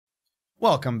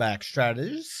Welcome back,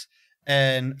 Strategists.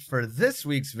 And for this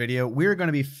week's video, we're going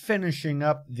to be finishing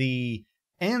up the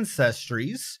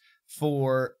ancestries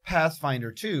for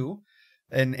Pathfinder 2.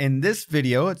 And in this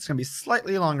video, it's going to be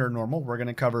slightly longer than normal. We're going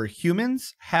to cover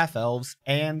humans, half-elves,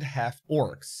 and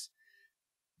half-orcs.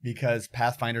 Because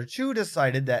Pathfinder 2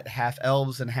 decided that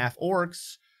half-elves and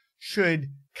half-orcs should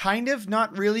kind of,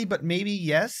 not really, but maybe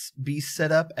yes, be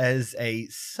set up as a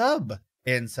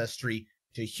sub-ancestry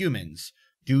to humans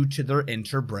due to their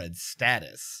interbred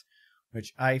status,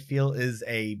 which I feel is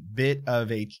a bit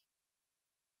of a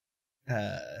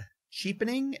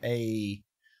cheapening, a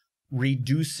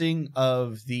reducing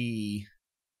of the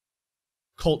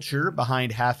culture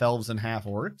behind half-elves and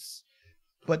half-orcs,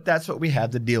 but that's what we have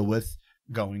to deal with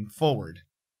going forward.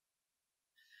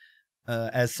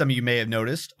 As some of you may have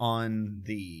noticed on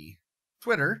the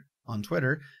Twitter,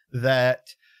 that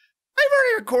I've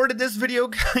already recorded this video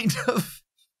kind of,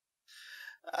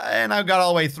 and I got all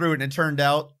the way through it, and it turned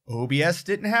out OBS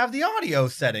didn't have the audio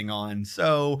setting on.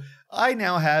 So I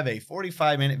now have a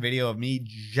 45-minute video of me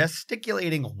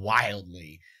gesticulating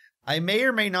wildly. I may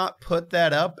or may not put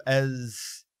that up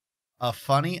as a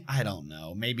funny, I don't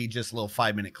know, maybe just a little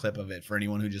 5-minute clip of it for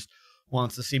anyone who just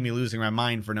wants to see me losing my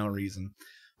mind for no reason.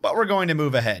 But we're going to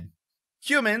move ahead.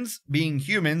 Humans, being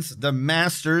humans, the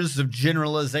masters of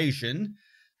generalization,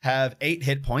 have 8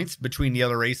 hit points between the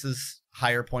other races,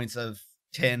 higher points of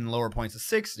 10, lower points of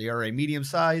 6. They are a medium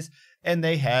size, and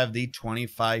they have the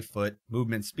 25-foot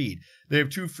movement speed. They have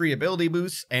 2 free ability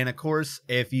boosts, and of course,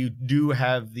 if you do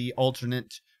have the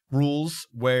alternate rules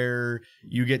where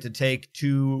you get to take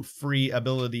 2 free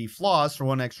ability flaws for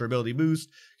 1 extra ability boost,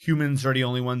 humans are the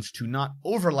only ones to not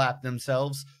overlap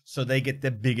themselves, so they get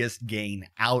the biggest gain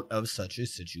out of such a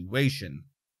situation.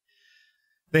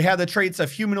 They have the traits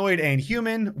of humanoid and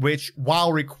human, which,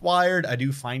 while required, I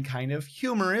do find kind of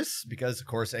humorous, because, of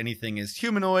course, anything is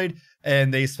humanoid,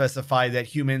 and they specify that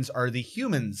humans are the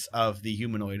humans of the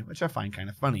humanoid, which I find kind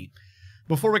of funny.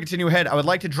 Before we continue ahead, I would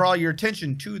like to draw your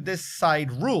attention to this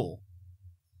side rule.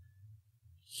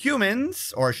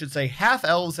 Humans, or I should say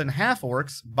half-elves and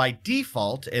half-orcs, by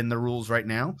default in the rules right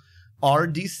now, are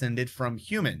descended from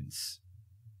humans.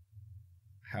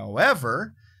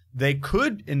 However, they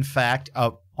could, in fact,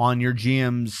 on your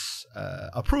GM's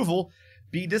approval,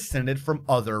 be descended from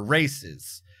other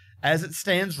races. As it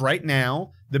stands right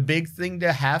now, the big thing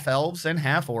to half-elves and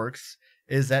half-orcs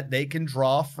is that they can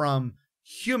draw from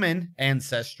human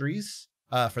ancestries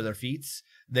for their feats.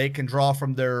 They can draw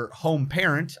from their home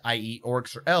parent, i.e.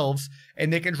 orcs or elves,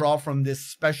 and they can draw from this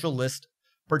special list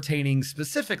pertaining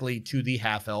specifically to the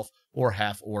half-elf or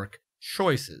half-orc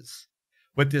choices.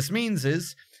 What this means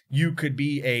is you could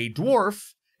be a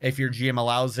dwarf, if your GM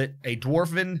allows it, a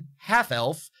dwarven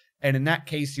half-elf, and in that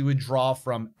case you would draw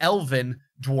from elven,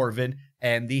 dwarven,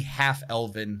 and the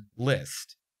half-elven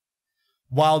list.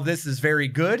 While this is very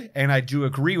good, and I do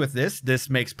agree with this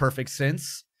makes perfect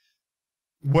sense,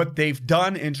 what they've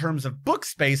done in terms of book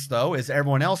space, though, is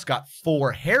everyone else got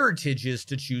 4 heritages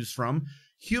to choose from.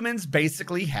 Humans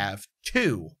basically have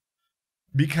 2,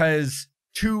 because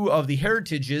 2 of the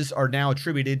heritages are now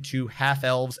attributed to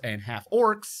half-elves and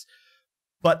half-orcs,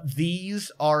 but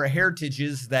these are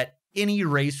heritages that any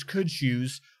race could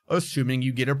choose, assuming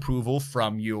you get approval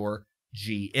from your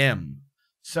GM.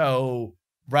 So,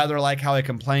 rather like how I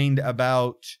complained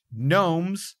about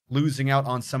gnomes losing out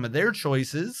on some of their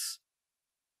choices,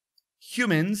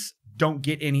 humans don't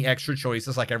get any extra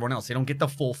choices like everyone else. They don't get the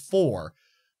full 4.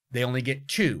 They only get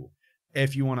 2.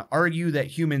 If you want to argue that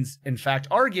humans, in fact,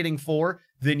 are getting 4,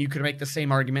 then you could make the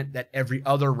same argument that every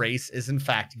other race is, in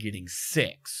fact, getting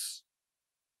 6.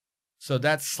 So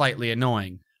that's slightly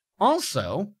annoying.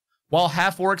 Also, while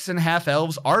half-orcs and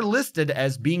half-elves are listed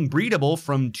as being breedable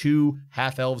from 2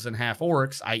 half-elves and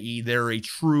half-orcs, i.e. they're a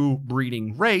true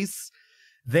breeding race,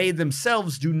 they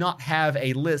themselves do not have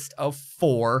a list of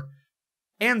 4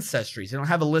 ancestries. They don't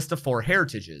have a list of 4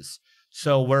 heritages.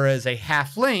 So whereas a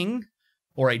halfling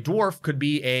or a dwarf could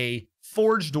be a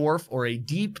forge dwarf or a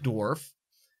deep dwarf,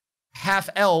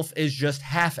 half-elf is just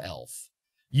half-elf.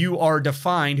 You are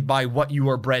defined by what you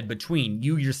are bred between.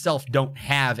 You yourself don't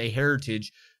have a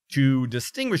heritage to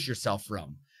distinguish yourself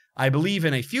from. I believe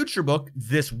in a future book,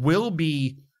 this will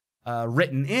be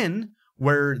written in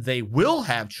where they will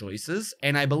have choices,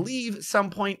 and I believe at some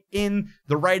point in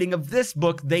the writing of this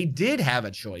book, they did have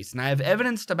a choice, and I have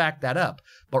evidence to back that up,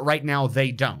 but right now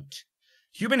they don't.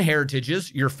 Human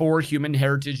heritages, your 4 human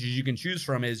heritages you can choose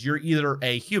from is you're either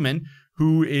a human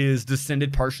who is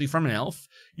descended partially from an elf,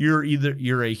 you're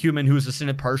a human who is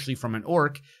descended partially from an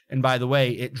orc, and by the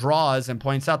way, it draws and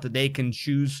points out that they can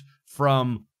choose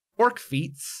from orc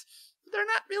feats, they're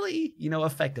not really,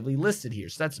 effectively listed here.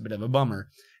 So that's a bit of a bummer.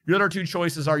 Your other two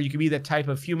choices are you could be the type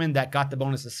of human that got the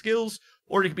bonus of skills,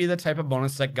 or you could be the type of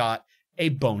bonus that got a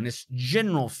bonus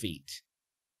general feat.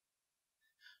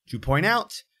 To point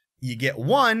out, you get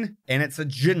one, and it's a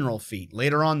general feat.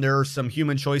 Later on, there are some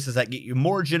human choices that get you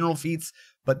more general feats,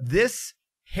 but this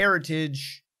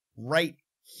heritage right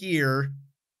here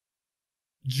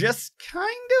just kind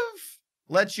of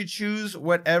lets you choose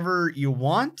whatever you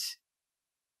want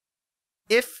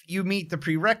if you meet the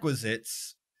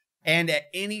prerequisites and at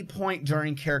any point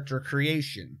during character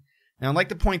creation. Now, I'd like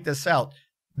to point this out.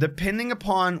 Depending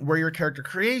upon where your character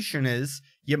creation is,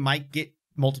 you might get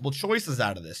multiple choices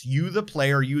out of this. You, the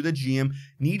player, you, the GM,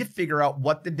 need to figure out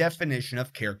what the definition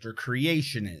of character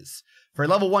creation is. For a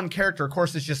level 1 character, of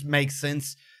course, this just makes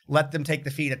sense. Let them take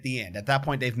the feat at the end. At that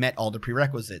point, they've met all the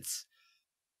prerequisites.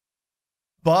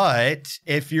 But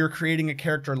if you're creating a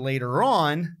character later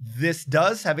on, this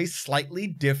does have a slightly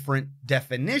different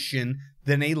definition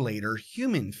than a later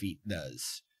human feat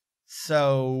does.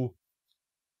 So,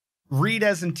 read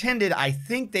as intended, I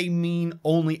think they mean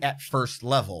only at first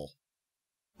level.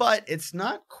 But it's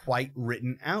not quite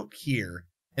written out here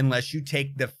unless you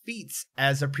take the feats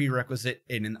as a prerequisite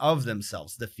in and of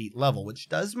themselves, the feat level, which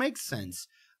does make sense,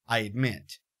 I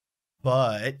admit.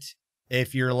 But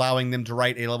if you're allowing them to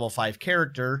write a level 5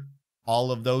 character,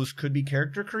 all of those could be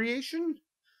character creation.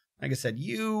 Like I said,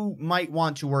 you might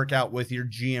want to work out with your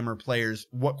GM or players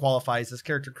what qualifies as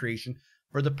character creation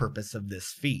for the purpose of this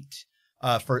feat,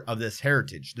 of this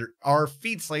heritage. There are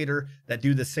feats later that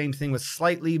do the same thing with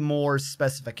slightly more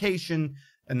specification,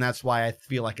 and that's why I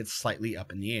feel like it's slightly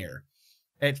up in the air.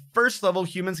 At first level,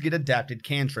 humans get adapted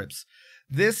cantrips.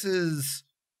 This is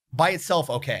by itself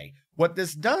okay. What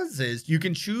this does is you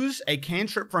can choose a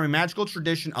cantrip from a magical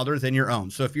tradition other than your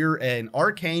own. So if you're an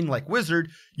arcane like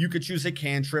wizard, you could choose a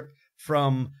cantrip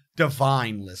from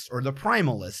divine list or the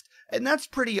primal list, and that's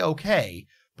pretty okay,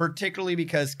 particularly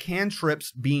because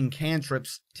cantrips being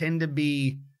cantrips tend to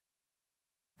be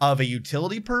of a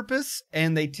utility purpose,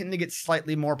 and they tend to get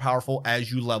slightly more powerful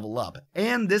as you level up.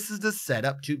 And this is the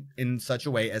setup to in such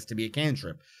a way as to be a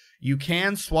cantrip. You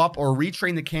can swap or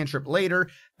retrain the cantrip later,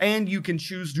 and you can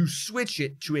choose to switch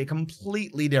it to a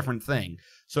completely different thing.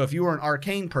 So if you were an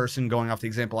arcane person, going off the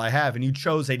example I have, and you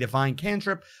chose a divine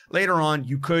cantrip, later on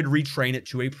you could retrain it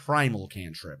to a primal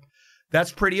cantrip.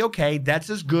 That's pretty okay.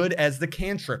 That's as good as the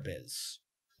cantrip is.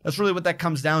 That's really what that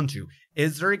comes down to.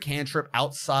 Is there a cantrip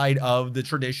outside of the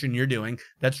tradition you're doing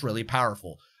that's really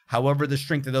powerful? However the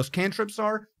strength of those cantrips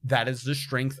are, that is the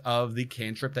strength of the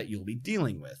cantrip that you'll be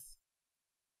dealing with.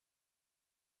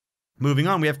 Moving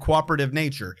on, we have cooperative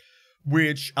nature,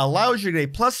 which allows you to get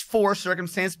a +4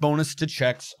 circumstance bonus to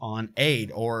checks on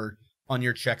aid, or on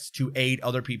your checks to aid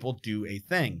other people do a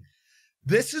thing.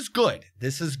 This is good.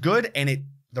 This is good, and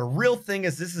the real thing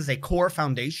is this is a core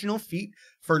foundational feat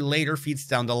for later feats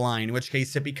down the line, in which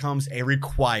case it becomes a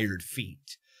required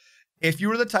feat. If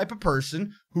you are the type of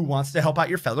person who wants to help out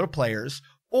your fellow players,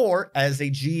 or as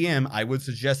a GM, I would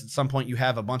suggest at some point you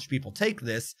have a bunch of people take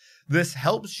this. This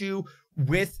helps you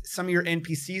with some of your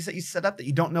NPCs that you set up that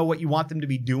you don't know what you want them to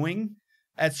be doing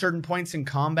at certain points in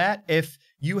combat. If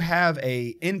you have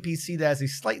a NPC that has a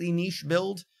slightly niche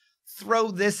build, throw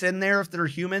this in there if they're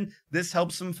human. This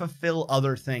helps them fulfill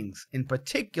other things. In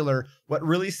particular, what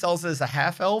really sells it is a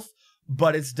half-elf,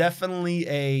 but it's definitely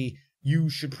a you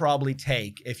should probably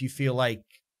take if you feel like,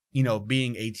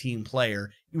 being a team player,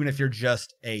 even if you're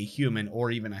just a human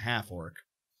or even a half-orc.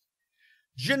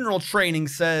 General training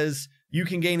says you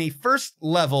can gain a first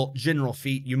level general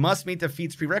feat. You must meet the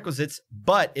feat's prerequisites,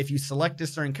 but if you select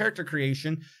this during character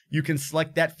creation, you can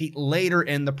select that feat later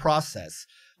in the process.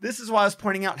 This is why I was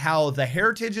pointing out how the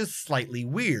heritage is slightly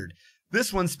weird.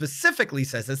 This one specifically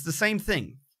says it's the same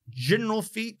thing. General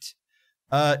feat,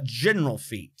 general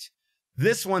feat.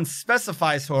 This one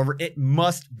specifies, however, it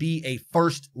must be a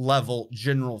first level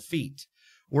general feat.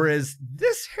 Whereas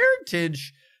this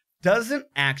heritage doesn't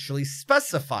actually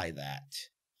specify that.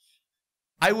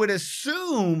 I would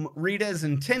assume, read as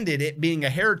intended, it being a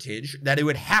heritage, that it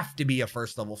would have to be a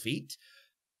first level feat,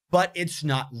 but it's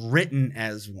not written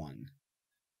as one.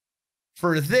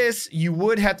 For this, you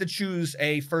would have to choose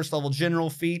a first level general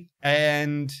feat,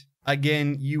 and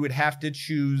again, you would have to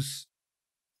choose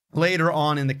later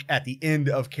on at the end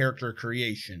of character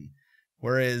creation.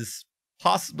 Whereas,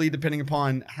 possibly depending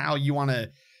upon how you want to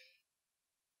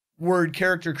word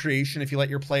character creation, if you let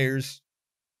your players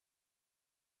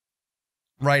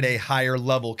write a higher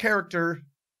level character,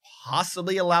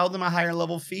 possibly allow them a higher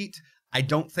level feat. I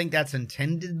don't think that's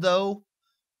intended though,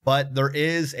 but there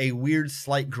is a weird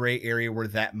slight gray area where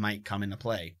that might come into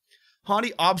play.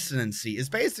 Haughty Obstinacy is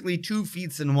basically 2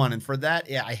 feats in one, and for that,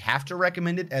 yeah, I have to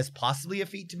recommend it as possibly a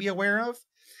feat to be aware of.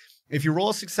 If you roll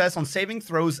a success on saving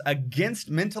throws against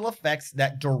mental effects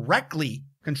that directly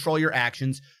control your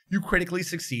actions, you critically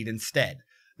succeed instead.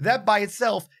 That by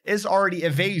itself is already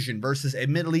evasion versus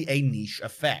admittedly a niche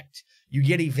effect. You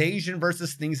get evasion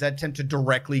versus things that attempt to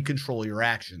directly control your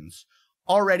actions.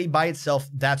 Already by itself,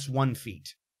 that's 1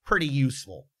 feat. Pretty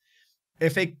useful.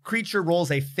 If a creature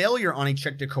rolls a failure on a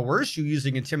check to coerce you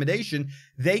using intimidation,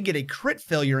 they get a crit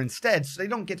failure instead, so they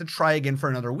don't get to try again for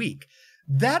another week.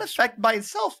 That effect by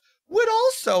itself would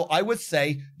also, I would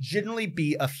say, generally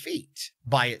be a feat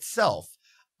by itself.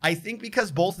 I think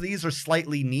because both of these are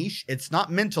slightly niche, it's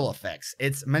not mental effects.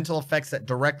 It's mental effects that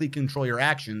directly control your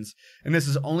actions, and this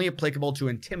is only applicable to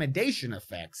intimidation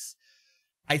effects.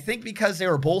 I think because they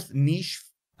were both niche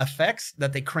effects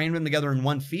that they crammed them together in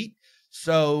 1 feat,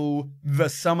 so the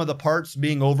sum of the parts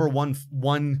being over 1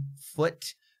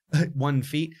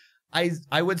 feet,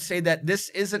 I would say that this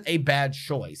isn't a bad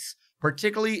choice.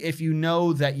 Particularly if you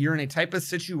know that you're in a type of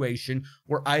situation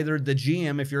where either the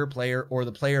GM, if you're a player, or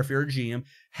the player, if you're a GM,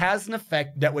 has an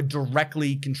effect that would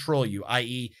directly control you,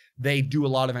 i.e. they do a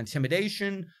lot of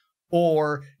intimidation,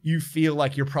 or you feel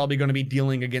like you're probably going to be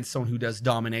dealing against someone who does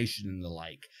domination and the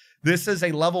like. This is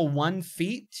a level 1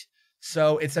 feat,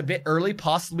 so it's a bit early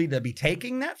possibly to be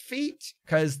taking that feat,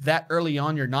 because that early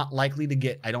on you're not likely to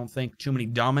get, I don't think, too many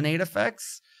dominate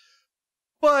effects.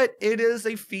 But it is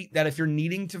a feat that if you're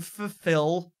needing to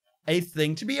fulfill a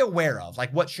thing to be aware of,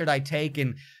 like what should I take,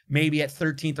 and maybe at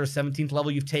 13th or 17th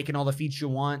level you've taken all the feats you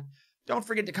want, don't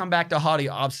forget to come back to Haughty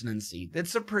Obstinacy.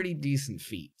 It's a pretty decent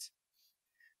feat.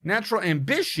 Natural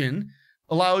Ambition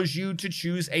allows you to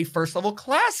choose a first level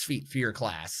class feat for your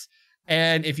class.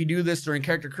 And if you do this during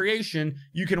character creation,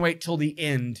 you can wait till the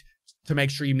end to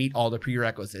make sure you meet all the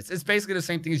prerequisites. It's basically the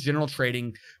same thing as general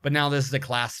trading, but now this is a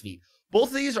class feat. Both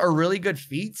of these are really good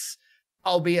feats,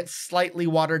 albeit slightly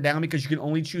watered down because you can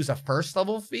only choose a first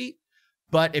level feat.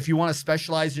 But if you want to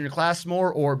specialize in your class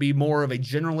more or be more of a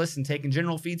generalist and taking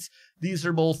general feats, these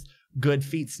are both good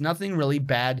feats. Nothing really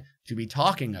bad to be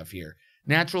talking of here.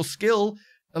 Natural Skill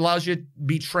allows you to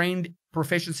be trained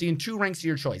proficiency in 2 ranks of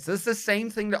your choice. This is the same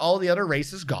thing that all the other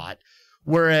races got,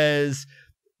 whereas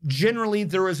generally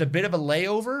there was a bit of a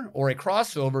layover or a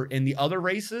crossover in the other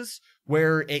races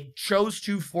where it chose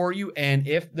 2 for you, and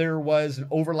if there was an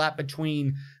overlap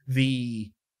between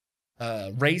the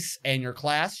race and your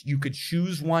class, you could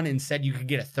choose one instead. You could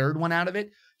get a 3rd one out of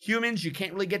it. Humans, you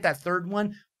can't really get that 3rd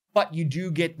one, but you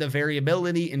do get the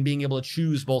variability in being able to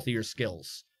choose both of your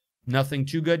skills. Nothing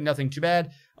too good, nothing too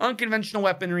bad. Unconventional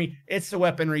weaponry, it's the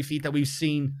weaponry feat that we've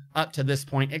seen up to this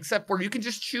point, except for you can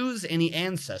just choose any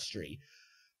ancestry.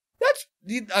 That's,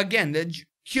 again, the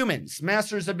humans,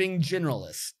 masters of being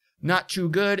generalists. Not too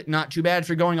good, not too bad. If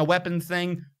you're going a weapon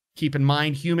thing, keep in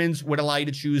mind humans would allow you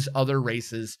to choose other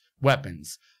races'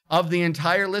 weapons. Of the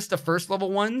entire list of first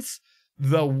level ones,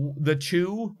 the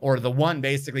 2, or the 1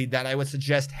 basically, that I would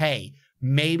suggest, hey,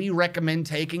 maybe recommend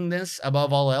taking this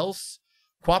above all else,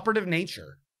 Cooperative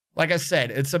Nature. Like I said,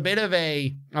 it's a bit of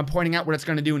a, I'm pointing out what it's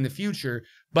going to do in the future,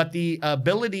 but the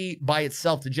ability by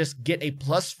itself to just get a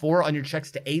 +4 on your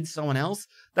checks to aid someone else,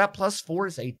 that +4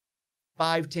 is a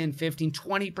 5, 10, 15,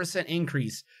 20%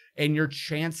 increase in your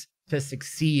chance to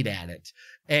succeed at it.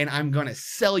 And I'm going to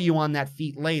sell you on that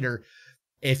feat later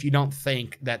if you don't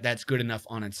think that that's good enough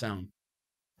on its own.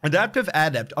 Adaptive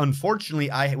Adept,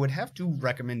 unfortunately, I would have to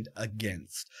recommend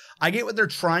against. I get what they're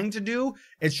trying to do.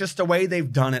 It's just the way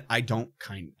they've done it. I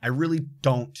really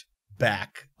don't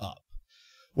back up.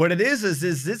 What it is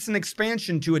it's an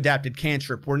expansion to Adapted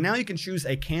Cantrip, where now you can choose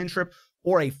a cantrip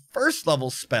or a first level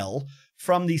spell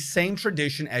from the same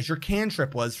tradition as your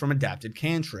cantrip was from Adapted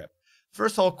Cantrip.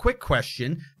 First of all, quick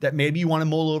question that maybe you want to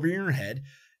mull over in your head.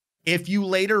 If you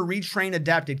later retrain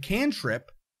Adapted Cantrip,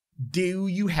 do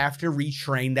you have to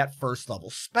retrain that first level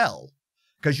spell?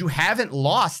 Because you haven't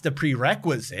lost the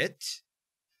prerequisite.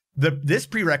 This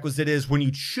prerequisite is when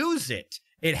you choose it,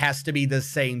 it has to be the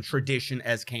same tradition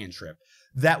as cantrip.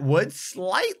 That would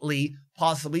slightly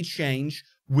possibly change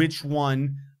which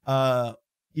one,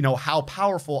 how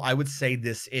powerful I would say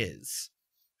this is.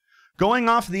 Going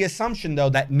off the assumption, though,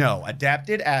 that no,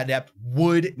 Adapted Adept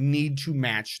would need to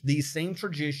match the same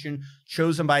tradition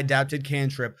chosen by Adapted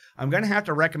Cantrip, I'm going to have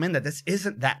to recommend that this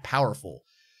isn't that powerful.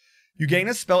 You gain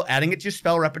a spell, adding it to your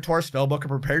spell repertoire, spellbook, or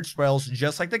prepared spells,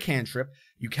 just like the cantrip.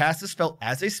 You cast the spell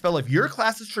as a spell of your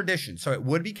class's tradition, so it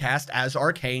would be cast as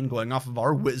arcane, going off of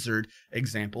our wizard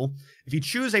example. If you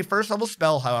choose a first level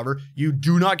spell, however, you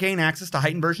do not gain access to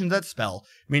heightened versions of that spell,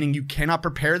 meaning you cannot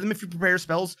prepare them if you prepare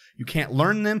spells, you can't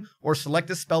learn them, or select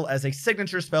a spell as a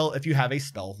signature spell if you have a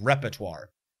spell repertoire.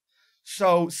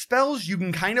 So spells you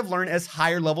can kind of learn as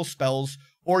higher level spells,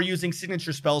 or using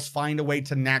signature spells find a way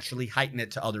to naturally heighten it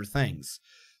to other things.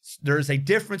 There's a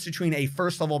difference between a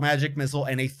first level magic missile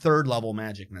and a third level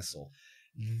magic missile.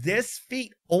 This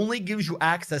feat only gives you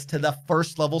access to the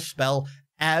first level spell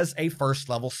as a first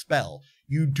level spell.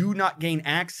 You do not gain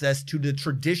access to the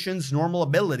tradition's normal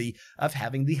ability of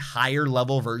having the higher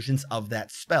level versions of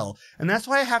that spell. And that's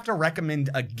why I have to recommend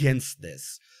against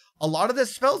this. A lot of the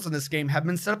spells in this game have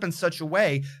been set up in such a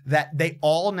way that they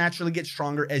all naturally get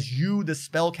stronger as you, the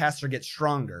spellcaster, get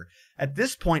stronger. At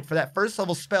this point, for that first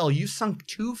level spell, you sunk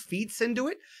 2 feats into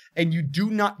it, and you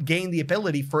do not gain the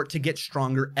ability for it to get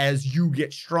stronger as you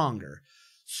get stronger.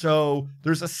 So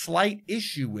there's a slight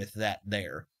issue with that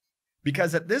there.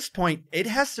 Because at this point, it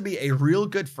has to be a real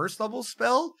good first level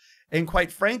spell, and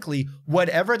quite frankly,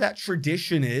 whatever that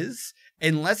tradition is,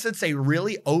 unless it's a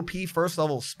really OP first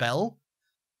level spell,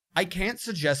 I can't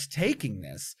suggest taking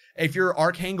this. If you're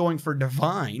arcane going for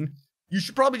divine, you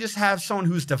should probably just have someone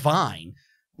who's divine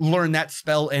learn that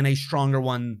spell and a stronger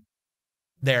one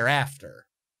thereafter.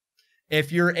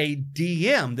 If you're a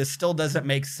DM, this still doesn't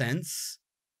make sense.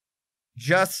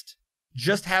 Just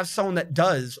have someone that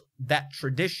does that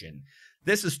tradition.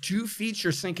 This is 2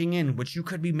 features sinking in, which you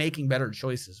could be making better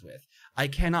choices with. I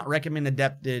cannot recommend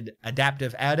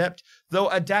adaptive adept, though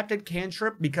adapted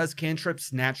cantrip, because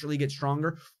cantrips naturally get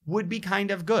stronger, would be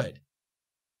kind of good.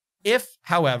 If,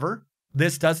 however,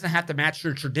 this doesn't have to match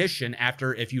your tradition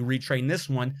if you retrain this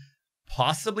one,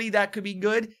 possibly that could be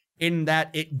good in that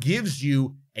it gives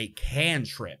you a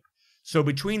cantrip. So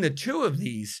between the 2 of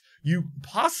these, you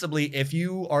possibly, if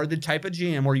you are the type of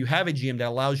GM or you have a GM that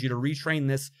allows you to retrain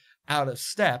this out of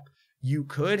step, you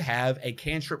could have a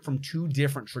cantrip from 2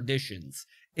 different traditions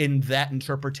in that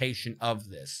interpretation of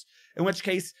this. In which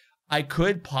case, I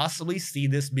could possibly see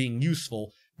this being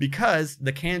useful because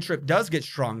the cantrip does get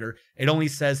stronger. It only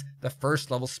says the first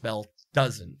level spell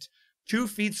doesn't. 2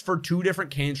 feats for 2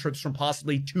 different cantrips from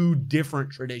possibly 2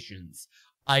 different traditions.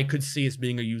 I could see as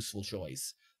being a useful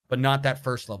choice, but not that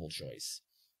first level choice.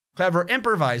 Clever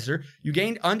Improviser, you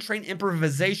gained Untrained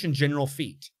Improvisation general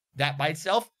feat. That by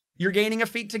itself, you're gaining a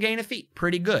feat to gain a feat.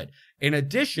 Pretty good. In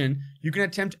addition, you can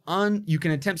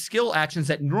attempt skill actions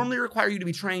that normally require you to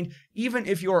be trained, even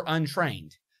if you're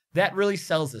untrained. That really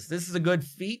sells this. This is a good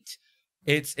feat.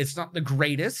 It's not the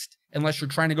greatest unless you're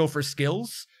trying to go for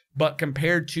skills, but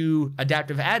compared to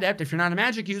Adaptive Adept, if you're not a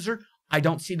magic user, I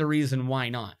don't see the reason why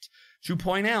not. To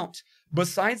point out,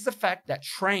 besides the fact that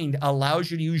trained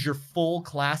allows you to use your full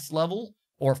class level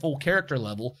or full character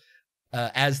level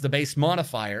as the base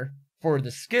modifier for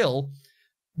the skill,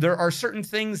 there are certain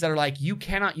things that are like, you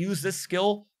cannot use this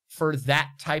skill for that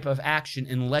type of action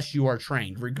unless you are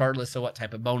trained, regardless of what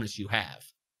type of bonus you have.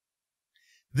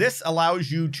 This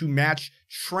allows you to match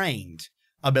trained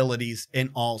abilities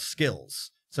in all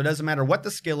skills. So it doesn't matter what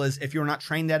the skill is, if you're not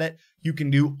trained at it, you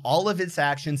can do all of its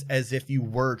actions as if you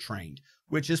were trained,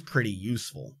 which is pretty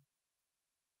useful.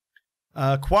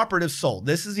 Cooperative Soul.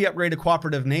 This is the upgrade to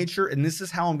Cooperative Nature, and this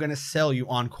is how I'm going to sell you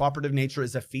on Cooperative Nature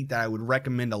as a feat that I would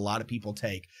recommend a lot of people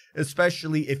take,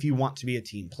 especially if you want to be a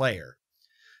team player.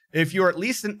 If you're at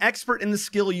least an expert in the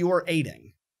skill you are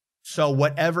aiding, so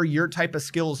whatever your type of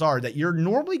skills are that you're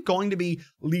normally going to be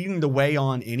leading the way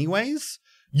on anyways,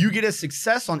 you get a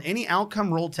success on any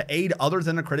outcome roll to aid other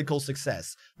than a critical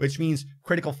success, which means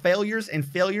critical failures and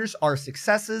failures are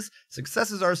successes,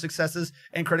 successes are successes,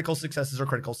 and critical successes are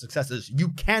critical successes. You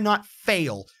cannot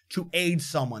fail to aid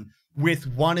someone with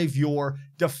one of your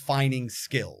defining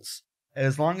skills,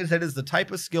 as long as it is the type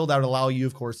of skill that would allow you,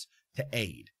 of course, to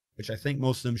aid, which I think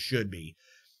most of them should be.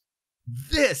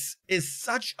 This is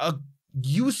such a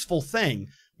useful thing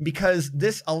because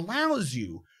this allows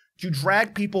you to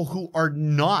drag people who are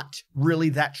not really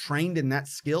that trained in that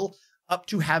skill up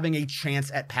to having a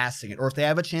chance at passing it. Or if they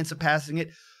have a chance of passing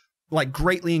it, like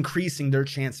greatly increasing their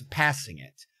chance of passing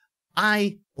it.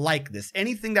 I like this.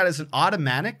 Anything that is an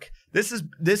automatic, this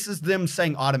is them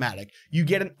saying automatic. You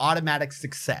get an automatic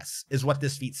success is what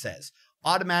this feat says.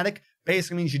 Automatic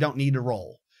basically means you don't need to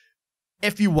roll.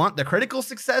 If you want the critical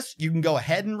success, you can go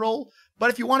ahead and roll.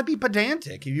 But if you want to be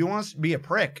pedantic, if you want to be a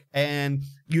prick and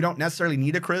you don't necessarily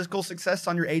need a critical success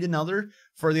on your aid another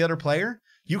for the other player,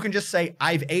 you can just say,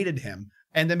 I've aided him,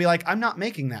 and then be like, I'm not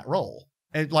making that roll.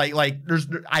 And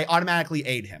I automatically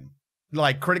aid him.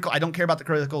 like critical. I don't care about the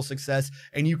critical success,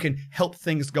 and you can help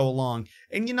things go along.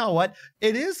 And you know what?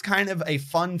 It is kind of a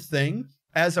fun thing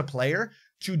as a player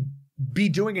to be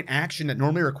doing an action that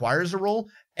normally requires a roll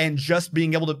and just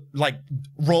being able to like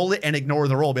roll it and ignore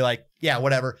the roll. Be like, yeah,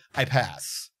 whatever, I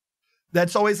pass.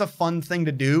 That's always a fun thing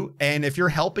to do. And if you're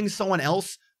helping someone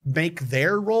else make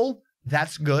their roll,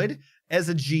 that's good. As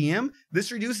a GM,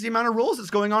 this reduces the amount of rolls that's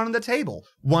going on the table.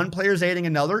 One player's aiding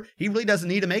another. He really doesn't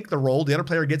need to make the roll. The other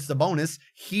player gets the bonus.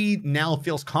 He now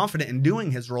feels confident in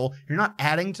doing his roll. You're not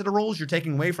adding to the rolls. You're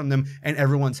taking away from them, and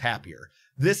everyone's happier.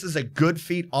 This is a good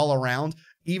feat all around.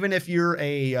 Even if you're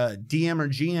a DM or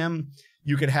GM,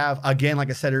 you could have, again, like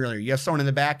I said earlier, you have someone in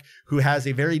the back who has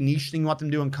a very niche thing you want them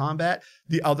to do in combat.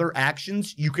 The other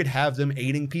actions, you could have them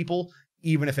aiding people,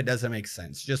 even if it doesn't make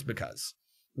sense, just because.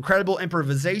 Incredible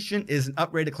Improvisation is an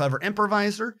upgraded Clever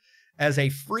Improviser. As a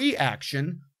free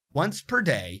action, once per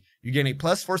day, you gain a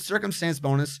 +4 circumstance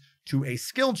bonus to a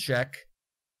skill check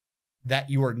that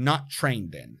you are not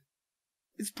trained in.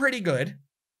 It's pretty good.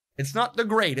 It's not the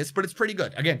greatest, but it's pretty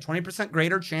good. Again, 20%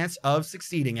 greater chance of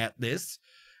succeeding at this.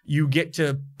 You get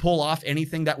to pull off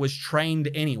anything that was trained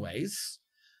anyways.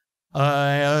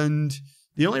 And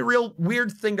the only real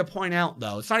weird thing to point out,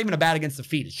 though, it's not even a bad against the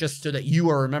feat. It's just so that you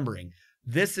are remembering.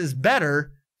 This is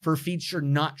better for feats you're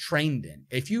not trained in.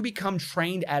 If you become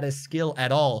trained at a skill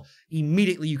at all,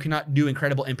 immediately you cannot do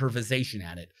Incredible Improvisation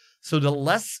at it. So the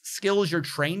less skills you're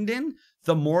trained in,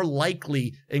 the more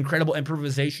likely Incredible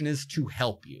Improvisation is to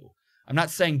help you. I'm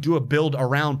not saying do a build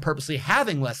around purposely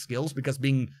having less skills, because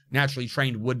being naturally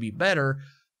trained would be better,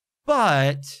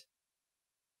 but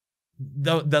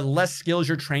the less skills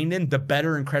you're trained in, the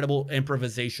better Incredible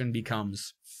Improvisation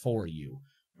becomes for you,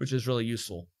 which is really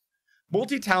useful.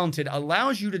 Multi-Talented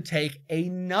allows you to take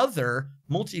another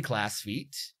multi-class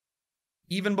feat,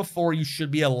 even before you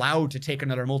should be allowed to take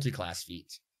another multi-class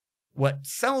feat. What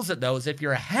sells it, though, is if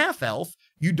you're a half-elf,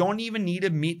 you don't even need to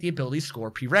meet the ability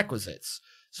score prerequisites.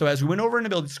 So as we went over in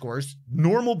ability scores,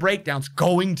 normal breakdown's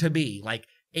going to be like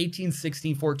 18,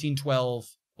 16, 14, 12,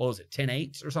 what was it, 10,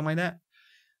 8 or something like that?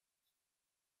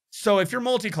 So if you're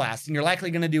multi-class and you're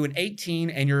likely going to do an 18,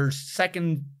 and your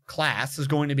second class is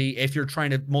going to be, if you're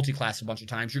trying to multi-class a bunch of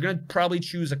times, you're going to probably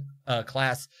choose a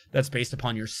class that's based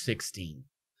upon your 16.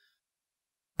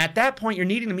 At that point, you're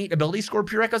needing to meet ability score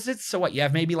prerequisites. So what, you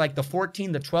have maybe like the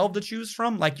 14, the 12 to choose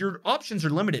from? Like, your options are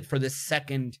limited for this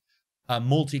second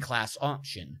multi-class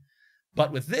option.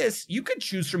 But with this, you could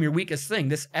choose from your weakest thing.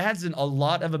 This adds in a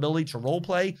lot of ability to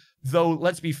roleplay, though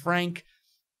let's be frank,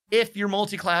 if you're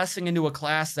multi-classing into a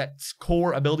class that's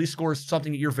core ability score is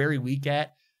something that you're very weak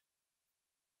at,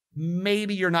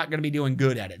 maybe you're not going to be doing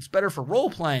good at it. It's better for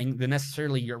role-playing than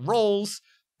necessarily your roles,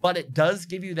 but it does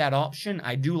give you that option.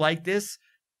 I do like this.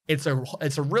 It's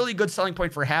a really good selling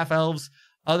point for half-elves.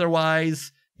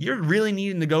 Otherwise, you're really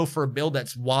needing to go for a build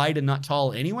that's wide and not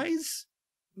tall anyways.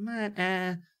 But,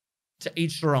 to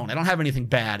each their own. I don't have anything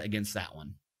bad against that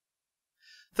one.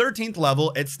 13th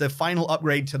level, it's the final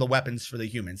upgrade to the weapons for the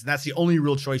humans. And that's the only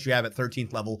real choice you have at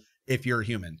 13th level if you're a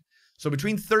human. So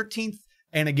between 13th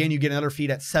and, again, you get another feat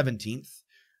at 17th.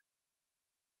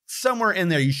 Somewhere in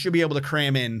there, you should be able to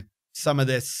cram in some of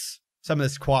this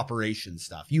cooperation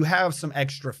stuff. You have some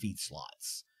extra feat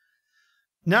slots.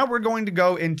 Now we're going to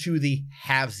go into the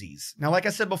halvesies. Now, like I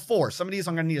said before, some of these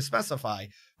I'm going to need to specify,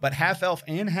 but half-elf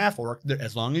and half-orc,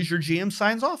 as long as your GM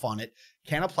signs off on it,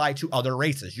 can apply to other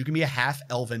races. You can be a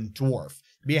half-elven dwarf.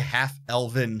 You can be a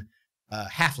half-elven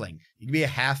halfling. You can be a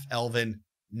half-elven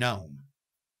gnome.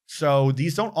 So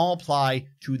these don't all apply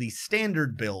to the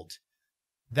standard build.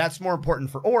 That's more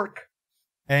important for orc.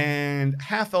 And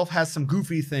half-elf has some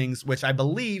goofy things, which I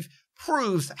believe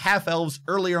proves half-elves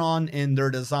earlier on in their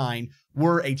design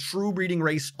were a true breeding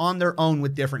race on their own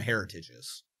with different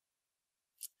heritages.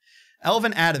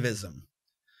 Elven atavism.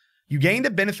 You gain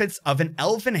the benefits of an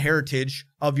elven heritage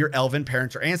of your elven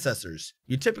parents or ancestors.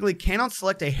 You typically cannot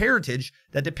select a heritage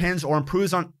that depends or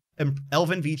improves on an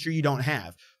elven feature you don't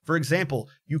have. For example,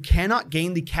 you cannot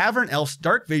gain the Cavern Elf's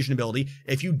dark vision ability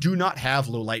if you do not have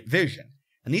low light vision.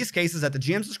 In these cases, at the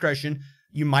GM's discretion,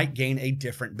 you might gain a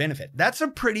different benefit. That's a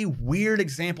pretty weird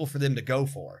example for them to go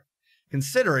for,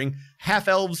 considering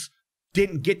half-elves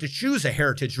didn't get to choose a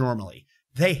heritage normally.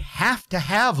 They have to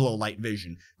have low light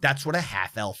vision. That's what a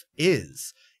half-elf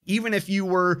is. Even if you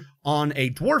were on a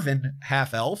dwarven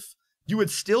half-elf, you would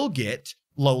still get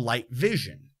low light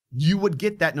vision. You would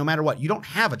get that no matter what. You don't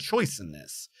have a choice in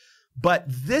this. But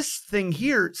this thing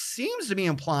here seems to be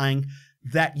implying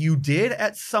that you did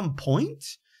at some point.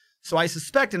 So I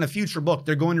suspect in a future book,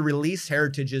 they're going to release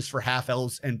heritages for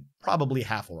half-elves and probably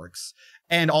half-orcs.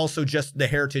 And also just the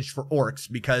heritage for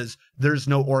orcs, because there's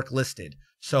no orc listed.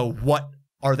 So what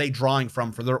are they drawing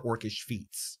from for their orcish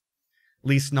feats? At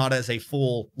least not as a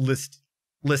full list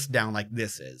down like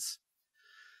this is.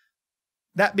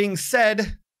 That being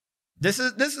said, this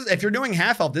is if you're doing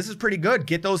half-elf, this is pretty good.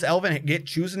 Get those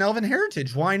choose an elven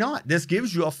heritage. Why not? This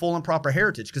gives you a full and proper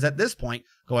heritage, because at this point,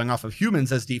 going off of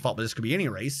humans as default, but this could be any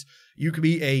race, you could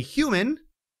be a human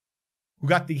who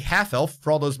got the half-elf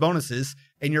for all those bonuses,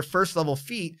 and your first level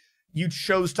feat, you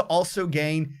chose to also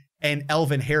gain an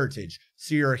elven heritage.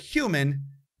 So you're a human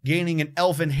gaining an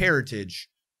elven heritage,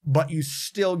 but you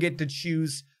still get to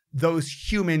choose those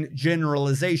human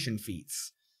generalization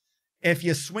feats. If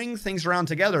you swing things around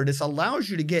together, this allows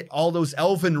you to get all those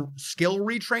elven skill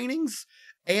retrainings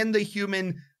and the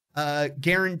human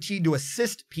guaranteed to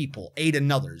assist people, aid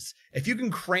in others. If you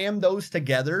can cram those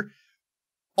together,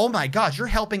 oh my gosh, you're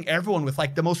helping everyone with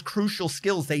like the most crucial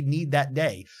skills they need that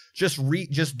day.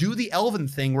 Just do the elven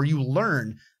thing where you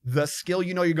learn the skill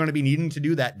you know you're going to be needing to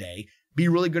do that day, be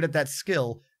really good at that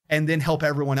skill, and then help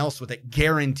everyone else with it,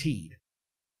 guaranteed.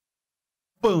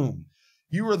 Boom.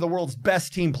 You are the world's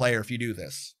best team player if you do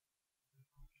this.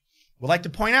 Would like to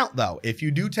point out, though, if you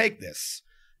do take this,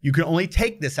 you can only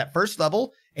take this at first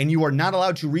level, and you are not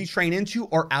allowed to retrain into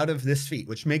or out of this feat,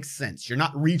 which makes sense. You're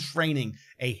not retraining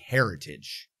a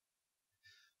heritage.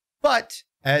 But,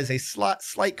 as a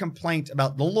slight complaint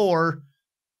about the lore,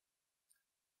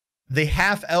 the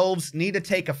half-elves need to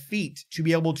take a feat to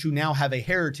be able to now have a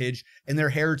heritage, and their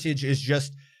heritage is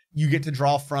just, you get to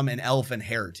draw from an elven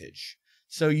heritage.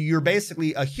 So you're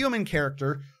basically a human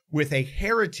character with a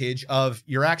heritage of,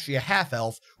 you're actually a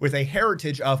half-elf, with a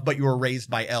heritage of, but you were raised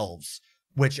by elves.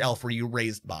 Which elf were you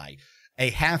raised by? A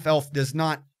half-elf does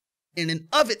not, in and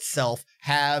of itself,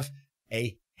 have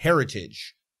a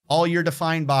heritage. All you're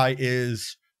defined by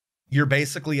is, you're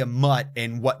basically a mutt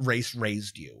and what race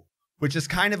raised you. Which is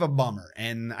kind of a bummer,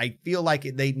 and I feel like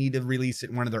they need to release it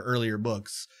in one of their earlier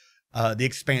books, the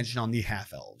expansion on the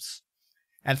half-elves.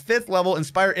 At 5th level,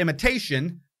 Inspire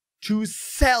Imitation to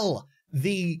sell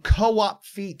the co-op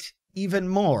feat even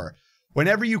more.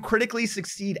 Whenever you critically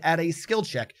succeed at a skill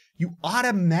check, you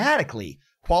automatically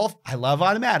I love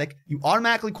automatic. You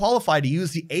automatically qualify to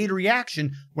use the aid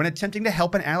reaction when attempting to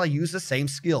help an ally use the same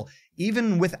skill,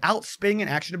 even without spending an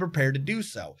action to prepare to do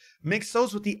so. Mix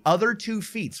those with the other 2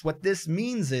 feats. What this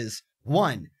means is,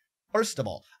 1, first of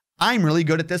all, I'm really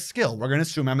good at this skill. We're going to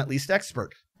assume I'm at least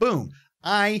expert. Boom.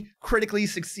 I critically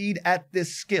succeed at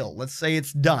this skill. Let's say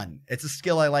it's done. It's a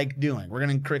skill I like doing. We're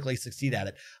going to critically succeed at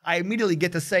it. I immediately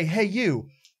get to say, hey, you,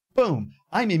 boom,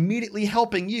 I'm immediately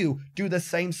helping you do the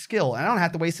same skill. And I don't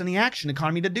have to waste any action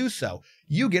economy to do so.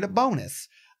 You get a bonus.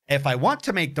 If I want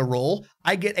to make the roll,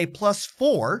 I get a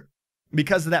 +4.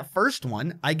 Because of that first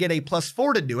one, I get a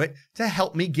 +4 to do it to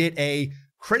help me get a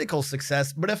critical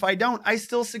success. But if I don't, I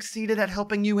still succeeded at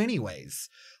helping you anyways.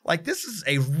 Like, this is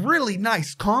a really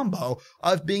nice combo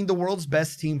of being the world's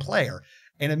best team player.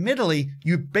 And admittedly,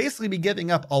 you'd basically be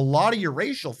giving up a lot of your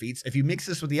racial feats if you mix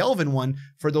this with the elven one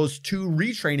for those 2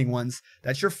 retraining ones.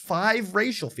 That's your 5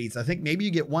 racial feats. I think maybe you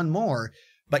get 1 more,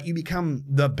 but you become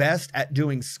the best at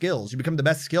doing skills. You become the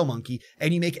best skill monkey,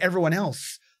 and you make everyone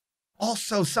else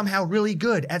also somehow really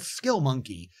good at skill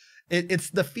monkey. It's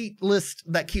the feat list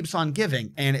that keeps on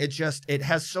giving, and it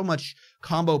has so much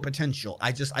combo potential.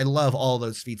 I love all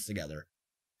those feats together.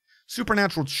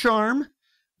 Supernatural Charm.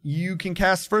 You can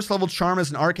cast first level Charm as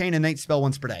an arcane innate spell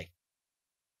once per day.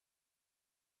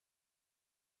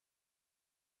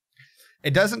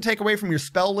 It doesn't take away from your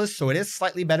spell list, so it is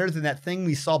slightly better than that thing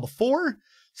we saw before.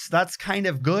 So that's kind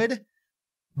of good.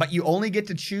 But you only get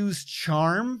to choose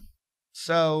Charm.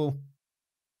 So,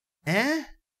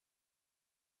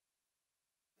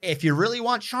 if you really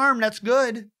want Charm, that's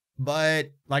good. But,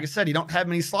 like I said, you don't have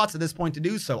many slots at this point to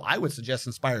do so. I would suggest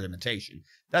Inspired Imitation.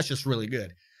 That's just really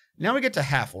good. Now we get to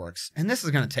Half-Orcs. And this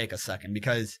is going to take a second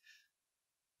because,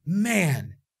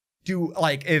 man, if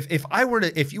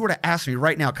you were to ask me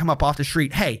right now, come up off the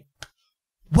street, hey,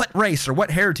 what race or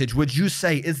what heritage would you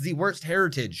say is the worst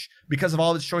heritage because of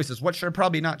all its choices? What should I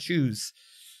probably not choose?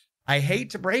 I hate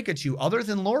to break it to you, other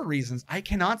than lore reasons, I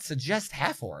cannot suggest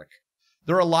Half-Orc.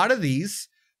 There are a lot of these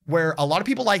where a lot of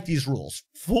people like these rules.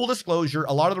 Full disclosure,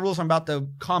 a lot of the rules I'm about to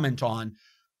comment on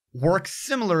work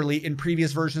similarly in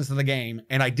previous versions of the game,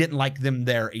 and I didn't like them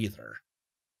there either.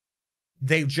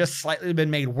 They've just slightly been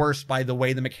made worse by the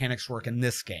way the mechanics work in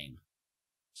this game.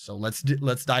 So let's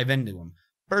dive into them.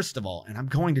 First of all, and I'm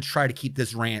going to try to keep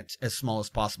this rant as small as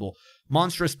possible,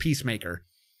 Monstrous Peacemaker.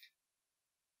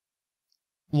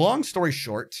 Long story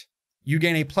short, You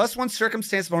gain a +1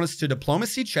 circumstance bonus to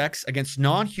diplomacy checks against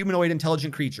non-humanoid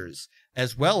intelligent creatures,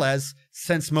 as well as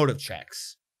sense motive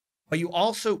checks. But you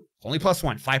also, only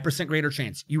 +1, 5% greater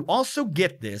chance. You also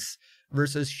get this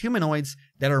versus humanoids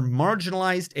that are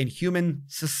marginalized in human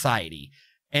society.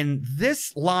 And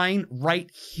this line right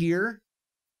here,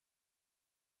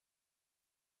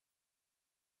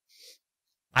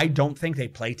 I don't think they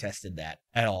play tested that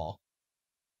at all.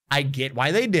 I get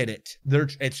why they did it.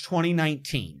 It's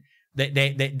 2019.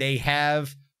 They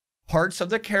have parts of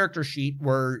the character sheet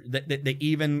where they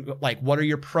even, like, what are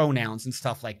your pronouns and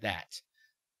stuff like that.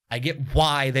 I get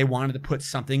why they wanted to put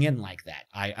something in like that.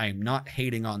 I'm not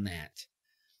hating on that.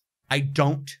 I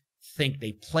don't think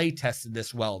they play tested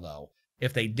this well, though.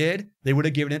 If they did, they would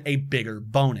have given it a bigger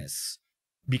bonus.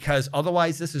 Because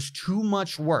otherwise, this is too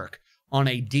much work on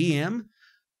a DM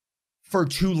for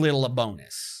too little a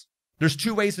bonus. There's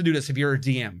two ways to do this if you're a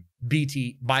DM.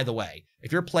 BT, by the way.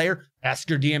 If you're a player, ask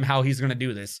your DM how he's going to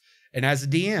do this. And as a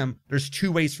DM, there's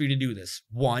two ways for you to do this.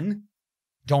 One,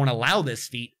 don't allow this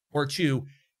feat. Or two,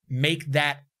 make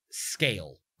that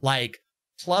scale. Like,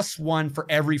 +1 for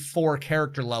every 4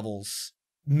 character levels,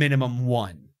 minimum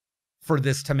 1. For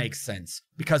this to make sense.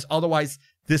 Because otherwise,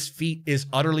 this feat is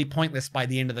utterly pointless by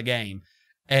the end of the game.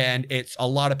 And it's a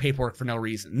lot of paperwork for no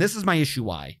reason. This is my issue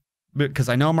why. Because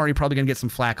I know I'm already probably going to get some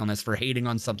flack on this for hating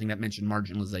on something that mentioned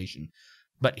marginalization.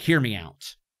 But hear me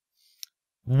out.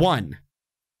 1.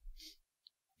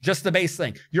 Just the base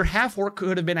thing. Your half-orc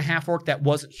could have been a half-orc that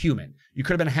wasn't human. You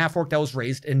could have been a half-orc that was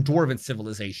raised in dwarven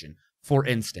civilization, for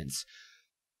instance.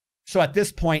 So at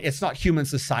this point, it's not human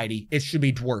society. It should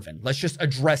be dwarven. Let's just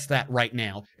address that right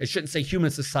now. It shouldn't say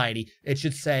human society. It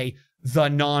should say the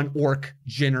non-orc,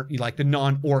 like the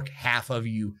non-orc half of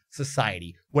you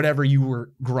society, whatever you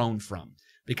were grown from.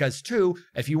 Because 2,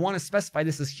 if you want to specify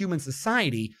this as human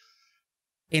society,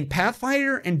 in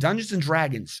Pathfinder and Dungeons and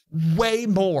Dragons, way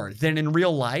more than in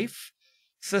real life,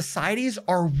 societies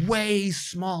are way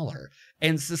smaller.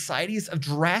 And societies of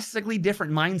drastically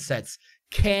different mindsets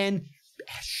can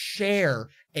share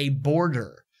a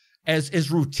border as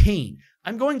is routine.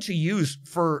 I'm going to use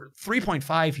for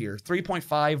 3.5 here, 3.5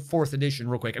 4th edition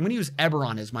real quick. I'm going to use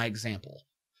Eberron as my example,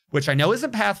 which I know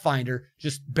isn't Pathfinder.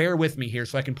 Just bear with me here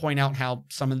so I can point out how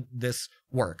some of this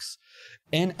works.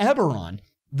 In Eberron,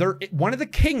 they're one of the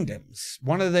kingdoms,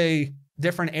 one of the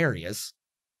different areas.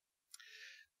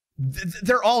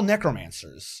 They're all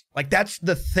necromancers. Like, that's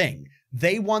the thing.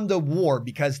 They won the war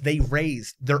because they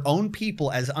raised their own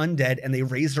people as undead and they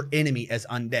raised their enemy as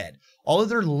undead. All of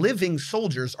their living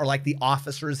soldiers are like the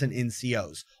officers and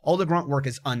NCOs. All the grunt work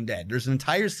is undead. There's an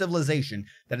entire civilization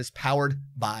that is powered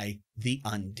by the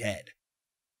undead.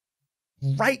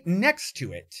 Right next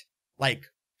to it, like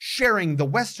sharing the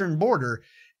western border,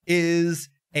 is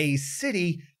a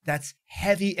city that's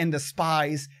heavy into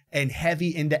spies and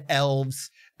heavy into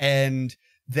elves, and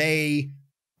they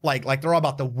like they're all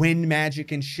about the wind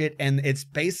magic and shit. And it's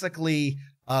basically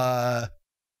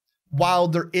while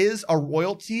there is a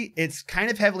royalty, it's kind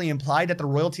of heavily implied that the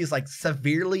royalty is like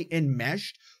severely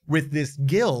enmeshed with this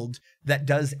guild that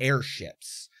does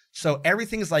airships. So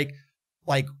everything is like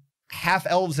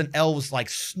half-elves and elves, like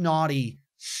snotty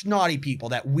people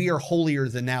that we are holier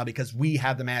than thou because we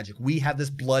have the magic. We have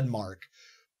this blood mark.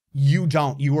 You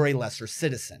don't. You are a lesser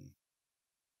citizen.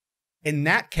 In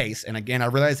that case, and again, I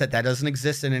realize that doesn't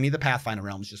exist in any of the Pathfinder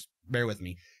realms. Just bear with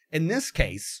me. In this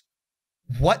case,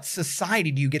 what society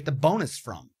do you get the bonus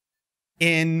from?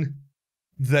 In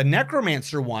the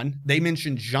Necromancer one, they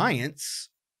mentioned giants.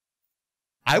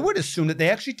 I would assume that they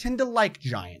actually tend to like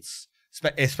giants,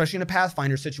 especially in a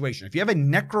Pathfinder situation. If you have a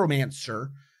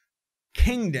Necromancer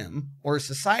kingdom or a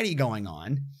society going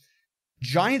on,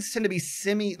 giants tend to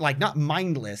be not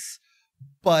mindless,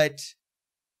 but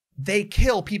they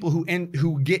kill people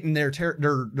who get in their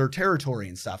territory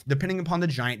and stuff. Depending upon the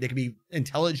giant, they could be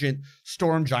intelligent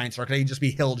storm giants, or they just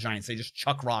be hill giants. They just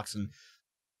chuck rocks and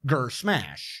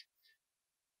smash.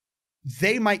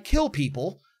 They might kill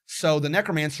people, so the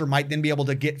necromancer might then be able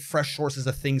to get fresh sources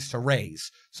of things to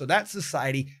raise. So that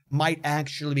society might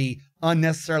actually be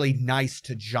unnecessarily nice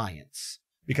to giants.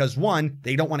 Because 1,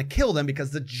 they don't want to kill them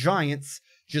because the giants,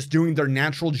 just doing their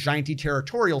natural gianty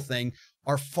territorial thing,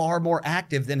 are far more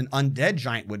active than an undead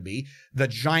giant would be. The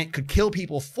giant could kill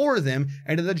people for them,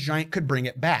 and then the giant could bring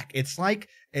it back. It's like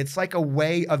a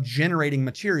way of generating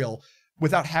material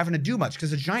without having to do much,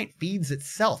 because the giant feeds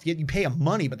itself. Yet you pay him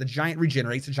money, but the giant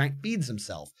regenerates, the giant feeds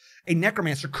himself. A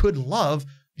necromancer could love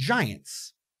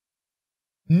giants.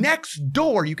 Next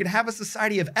door, you can have a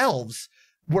society of elves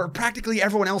where practically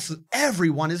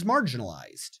everyone is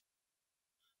marginalized.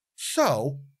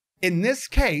 So, in this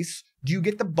case, do you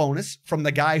get the bonus from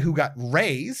the guy who got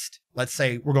raised? Let's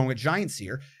say we're going with giants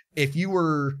here. If you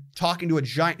were talking to a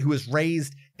giant who was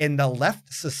raised in the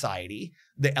left society,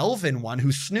 the elven one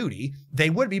who's snooty, they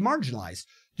would be marginalized.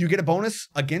 Do you get a bonus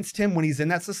against him when he's in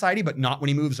that society, but not when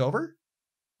he moves over?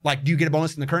 Like, do you get a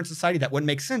bonus in the current society? That wouldn't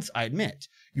make sense, I admit.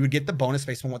 You would get the bonus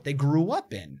based on what they grew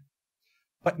up in.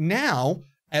 But now,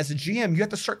 as a GM, you have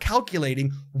to start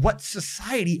calculating what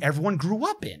society everyone grew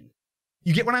up in.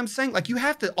 You get what I'm saying? Like, you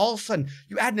have to, all of a sudden,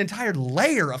 you add an entire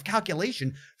layer of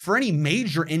calculation for any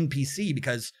major NPC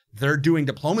because they're doing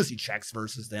diplomacy checks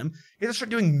versus them. You have to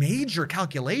start doing major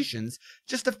calculations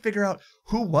just to figure out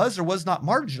who was or was not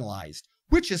marginalized,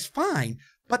 which is fine,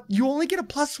 but you only get a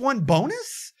 +1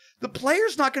 bonus? The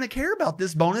player's not going to care about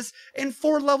this bonus in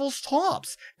 4 levels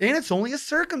tops, and it's only a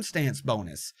circumstance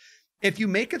bonus. If you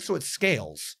make it so it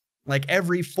scales, like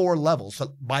every 4 levels,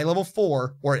 so by level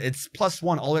 4, or it's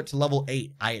 +1 all the way up to level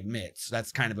 8, I admit, so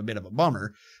that's kind of a bit of a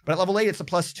bummer, but at level 8, it's a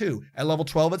 +2, at level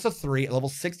 12, it's a 3, at level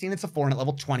 16, it's a 4, and at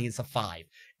level 20, it's a 5.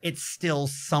 It's still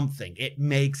something. It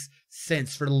makes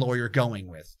sense for the lore you're going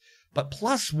with. But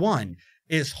 +1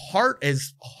 is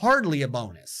hardly a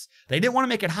bonus. They didn't want to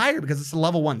make it higher because it's a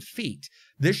level 1 feat.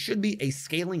 This should be a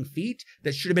scaling feat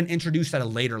that should have been introduced at a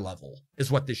later level,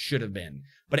 is what this should have been.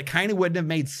 But it kind of wouldn't have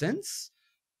made sense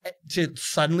to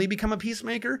suddenly become a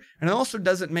peacemaker. And it also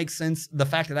doesn't make sense the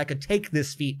fact that I could take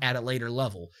this feat at a later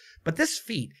level. But this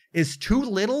feat is too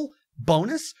little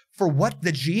bonus for what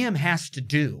the GM has to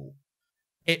do.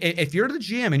 If you're the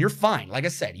GM and you're fine, like I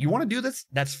said, you want to do this,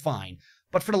 that's fine.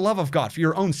 But for the love of God, for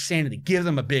your own sanity, give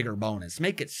them a bigger bonus.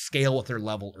 Make it scale with their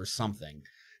level or something.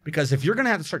 Because if you're going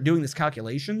to have to start doing these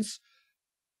calculations,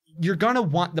 you're going to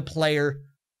want the player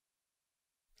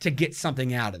to get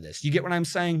something out of this. You get what I'm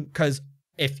saying? Because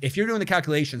if you're doing the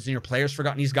calculations and your player's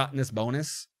forgotten he's gotten this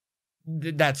bonus,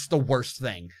 that's the worst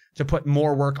thing. To put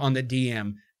more work on the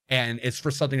DM, and it's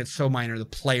for something that's so minor, the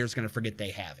player's going to forget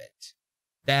they have it.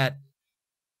 That,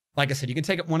 like I said, you can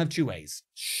take it one of 2 ways.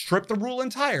 Strip the rule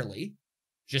entirely.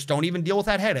 Just don't even deal with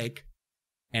that headache.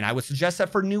 And I would suggest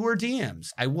that for newer DMs.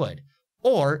 I would.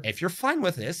 Or if you're fine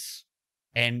with this,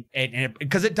 and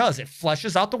because it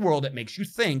fleshes out the world, it makes you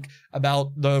think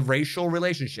about the racial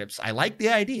relationships. I like the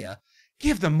idea.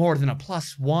 Give them more than a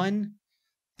 +1.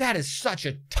 That is such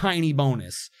a tiny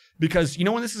bonus. Because you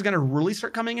know when this is going to really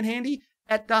start coming in handy?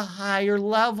 At the higher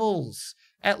levels.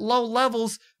 At low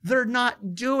levels, they're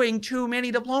not doing too many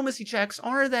diplomacy checks,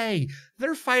 are they?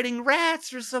 They're fighting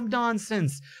rats or some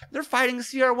nonsense. They're fighting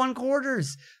CR1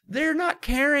 quarters. They're not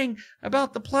caring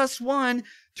about the +1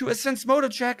 to a sense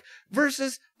motive check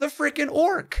versus the freaking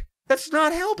orc. That's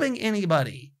not helping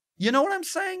anybody. You know what I'm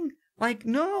saying? Like,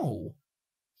 no.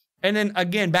 And then,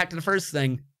 again, back to the first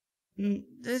thing.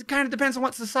 It kind of depends on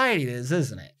what society it is,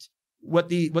 isn't it? What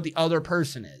the other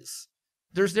person is.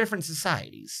 There's different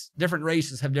societies. Different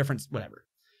races have different whatever.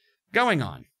 Going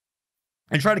on.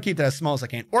 And try to keep that as small as I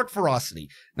can. Orc ferocity.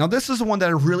 Now, this is the one that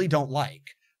I really don't like.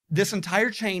 This entire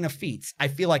chain of feats, I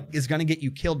feel like, is going to get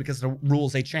you killed because of the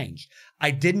rules they changed.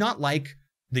 I did not like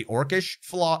the orcish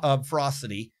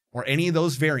ferocity or any of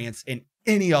those variants in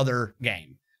any other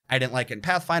game. I didn't like it in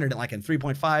Pathfinder. I didn't like it in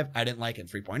 3.5. I didn't like it in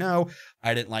 3.0.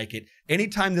 I didn't like it.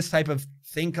 Anytime this type of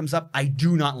thing comes up, I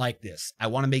do not like this. I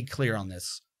want to make clear on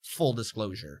this. Full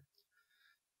disclosure.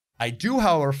 I do,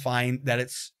 however, find that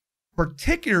it's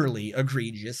particularly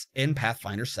egregious in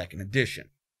Pathfinder 2nd Edition.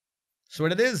 So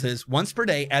what it is once per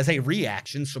day as a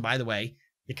reaction. So by the way,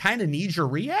 you kind of need your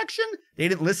reaction. They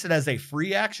didn't list it as a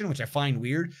free action, which I find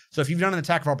weird. So if you've done an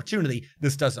attack of opportunity,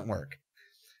 this doesn't work.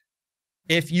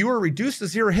 If you are reduced to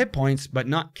 0 hit points but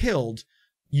not killed,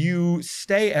 you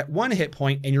stay at 1 hit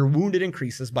point and your wounded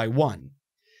increases by 1.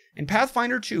 In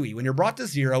Pathfinder 2e, when you're brought to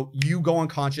 0, you go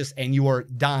unconscious and you are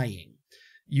dying.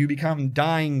 You become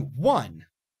dying 1.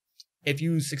 If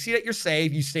you succeed at your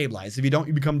save, you stabilize. If you don't,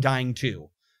 you become dying 2.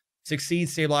 Succeed,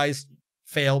 stabilize,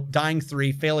 fail, dying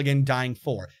 3, fail again, dying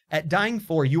 4. At dying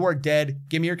 4, you are dead.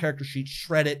 Give me your character sheet,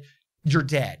 shred it. You're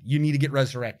dead. You need to get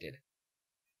resurrected.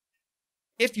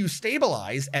 If you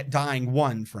stabilize at dying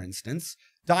 1, for instance,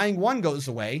 dying 1 goes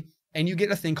away and you get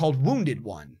a thing called wounded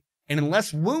 1. And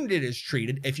unless wounded is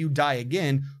treated, if you die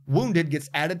again, wounded gets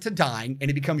added to dying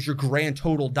and it becomes your grand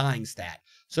total dying stat.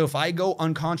 So if I go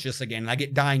unconscious again and I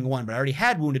get dying 1, but I already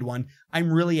had wounded 1,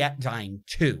 I'm really at dying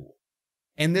 2.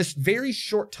 And this very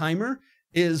short timer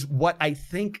is what I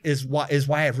think is why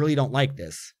I really don't like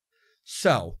this.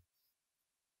 So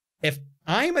if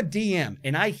I'm a DM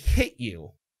and I hit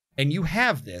you and you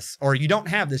have this, or you don't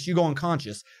have this, you go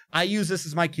unconscious, I use this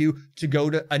as my cue to go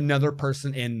to another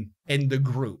person in the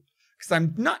group. Because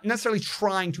I'm not necessarily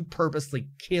trying to purposely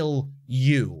kill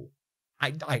you.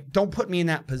 I don't put me in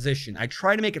that position. I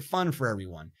try to make it fun for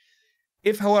everyone.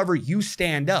 If, however, you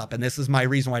stand up, and this is my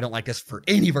reason why I don't like this for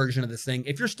any version of this thing,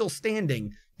 if you're still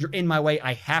standing, you're in my way,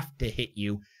 I have to hit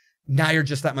you. Now you're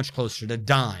just that much closer to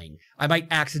dying. I might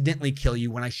accidentally kill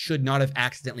you when I should not have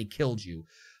accidentally killed you.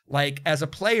 Like, as a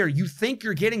player, you think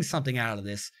you're getting something out of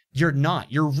this. You're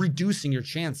not. You're reducing your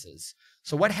chances.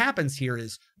 So what happens here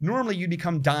is, normally you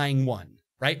become dying 1,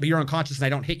 right? But you're unconscious and I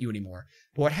don't hit you anymore.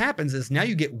 But what happens is now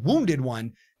you get wounded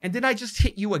 1, and then I just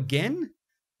hit you again?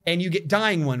 And you get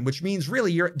dying 1, which means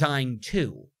really you're at dying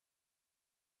 2.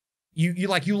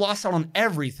 You lost out on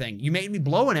everything. You made me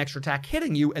blow an extra attack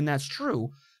hitting you, and that's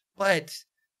true. But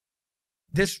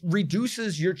this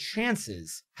reduces your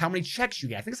chances, how many checks you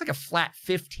get. I think it's like a flat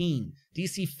 15,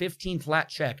 DC 15 flat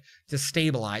check to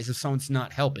stabilize if someone's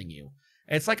not helping you.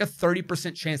 It's like a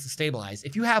 30% chance to stabilize.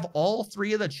 If you have all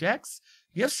 3 of the checks,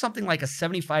 you have something like a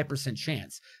 75%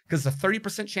 chance, because the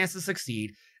 30% chance to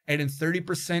succeed, and then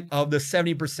 30% of the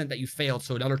 70% that you failed,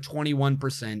 so another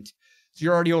 21%. So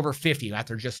you're already over 50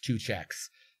 after just 2 checks.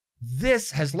 This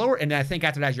has lower, and I think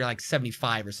after that you're like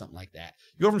 75 or something like that.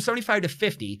 You go from 75 to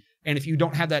 50, and if you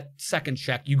don't have that second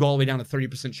check, you go all the way down to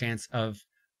 30% chance of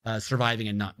surviving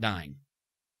and not dying.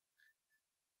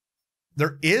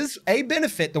 There is a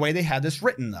benefit the way they had this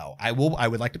written, though. I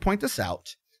would like to point this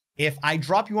out. If I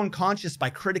drop you unconscious by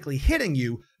critically hitting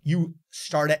you, you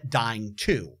start at dying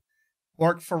 2.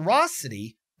 Orc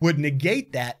Ferocity would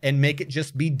negate that and make it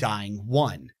just be dying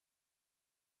 1.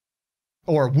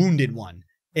 Or wounded 1.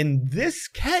 In this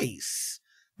case,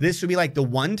 this would be like the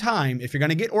one time, if you're going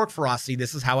to get Orc Ferocity,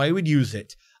 this is how I would use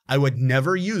it. I would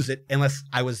never use it unless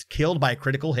I was killed by a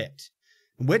critical hit.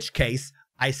 In which case,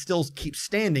 I still keep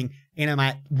standing and I'm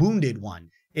at wounded 1.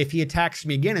 If he attacks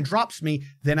me again and drops me,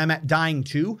 then I'm at dying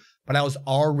 2, but I was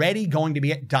already going to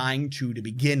be at dying 2 to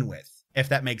begin with, if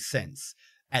that makes sense.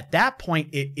 At that point,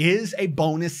 it is a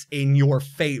bonus in your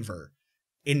favor.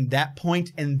 In that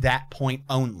point and that point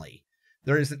only.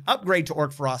 There is an upgrade to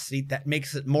Orc Ferocity that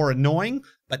makes it more annoying,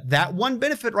 but that one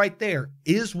benefit right there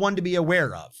is one to be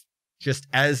aware of. Just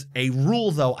as a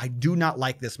rule, though, I do not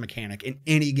like this mechanic in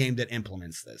any game that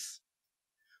implements this.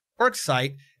 Orc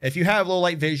Sight, if you have low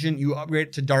light vision, you upgrade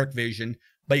it to dark vision,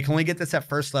 but you can only get this at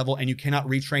first level and you cannot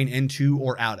retrain into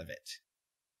or out of it.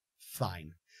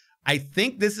 Fine. I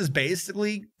think this is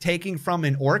basically taking from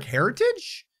an Orc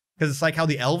heritage, because it's like how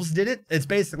the elves did it. It's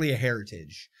basically a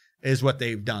heritage, is what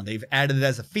they've done. They've added it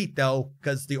as a feat, though,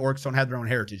 because the orcs don't have their own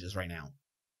heritages right now.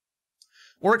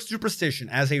 Orc Superstition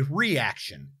as a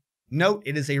reaction. Note,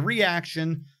 it is a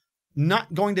reaction,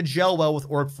 not going to gel well with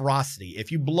Orc Ferocity.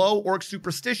 If you blow Orc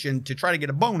Superstition to try to get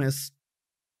a bonus,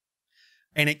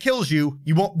 and it kills you,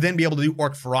 you won't then be able to do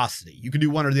Orc Ferocity. You can do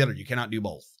one or the other. You cannot do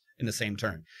both in the same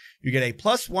turn. You get a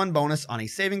 +1 bonus on a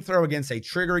saving throw against a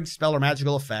triggering spell or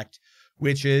magical effect,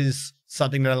 which is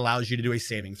something that allows you to do a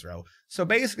saving throw. So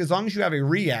basically, as long as you have a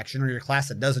reaction or your class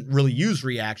that doesn't really use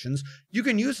reactions, you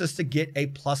can use this to get a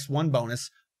 +1 bonus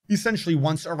essentially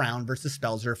once a round versus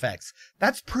spells or effects.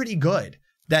 That's pretty good.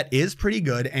 That is pretty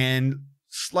good, and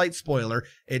slight spoiler,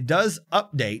 it does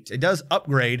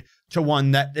upgrade to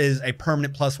one that is a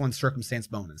permanent +1 circumstance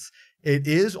bonus. It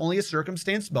is only a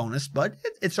circumstance bonus, but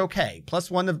it's okay.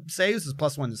 +1 to saves is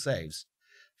 +1 to saves.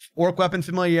 Orc Weapon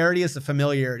Familiarity is a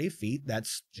familiarity feat.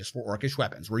 That's just for orcish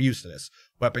weapons. We're used to this.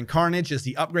 Weapon Carnage is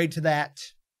the upgrade to that.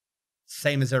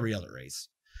 Same as every other race.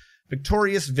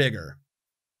 Victorious Vigor.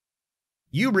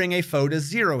 You bring a foe to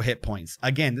 0 hit points.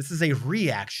 Again, this is a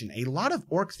reaction. A lot of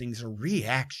orc things are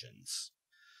reactions.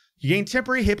 You gain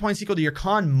temporary hit points equal to your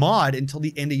con mod until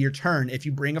the end of your turn if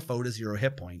you bring a foe to 0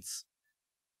 hit points.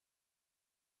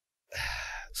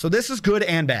 So this is good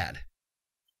and bad.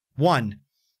 1.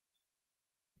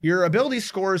 Your ability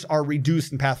scores are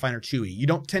reduced in Pathfinder 2e. You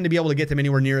don't tend to be able to get them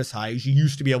anywhere near as high as you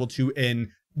used to be able to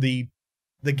in the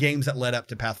games that led up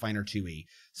to Pathfinder 2e.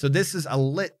 So this is a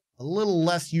little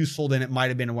less useful than it might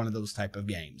have been in one of those type of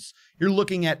games. You're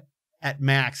looking at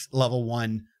max level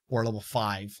 1 or level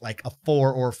 5, like a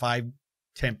 4 or 5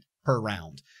 temp per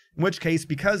round. In which case,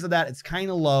 because of that, it's kind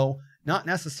of low, not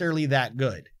necessarily that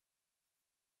good.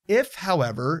 If,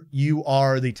 however, you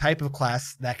are the type of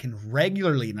class that can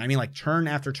regularly, and I mean like turn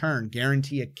after turn,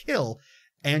 guarantee a kill,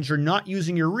 and you're not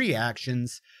using your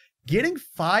reactions, getting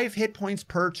 5 hit points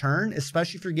per turn,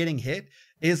 especially if you're getting hit,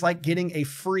 is like getting a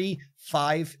free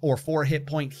 5 or 4 hit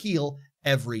point heal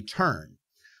every turn.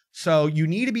 So you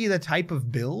need to be the type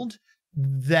of build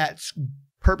that's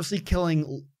purposely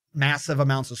killing massive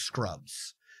amounts of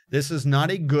scrubs. This is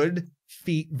not a good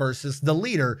feat versus the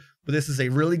leader, but this is a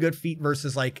really good feat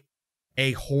versus like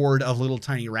a horde of little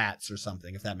tiny rats or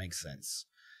something, if that makes sense.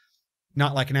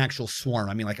 Not like an actual swarm.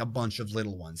 I mean like a bunch of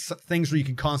little ones. Things where you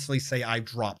can constantly say, I've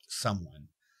dropped someone.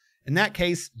 In that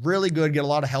case, really good, get a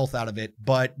lot of health out of it.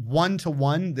 But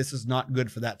 1-to-1, this is not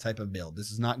good for that type of build.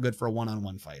 This is not good for a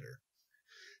one-on-one fighter.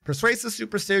 Persuasive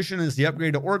Superstition is the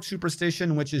upgrade to Orc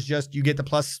Superstition, which is just you get the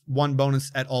 +1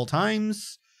 bonus at all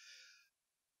times.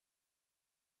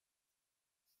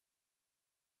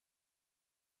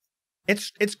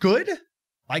 It's good.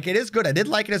 Like, it is good. I did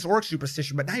like it as Orc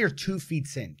Superstition, but now you're 2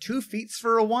 feats in. 2 feats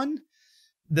for a 1.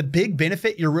 The big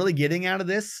benefit you're really getting out of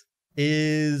this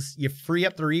is you free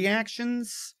up the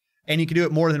reactions, and you can do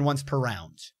it more than once per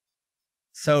round.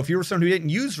 So if you were someone who didn't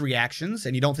use reactions,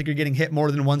 and you don't think you're getting hit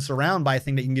more than once a round by a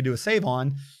thing that you can do a save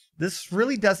on, this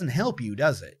really doesn't help you,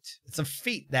 does it? It's a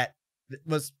feat that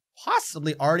was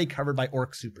possibly already covered by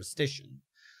Orc Superstition.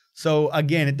 So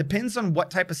again, it depends on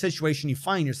what type of situation you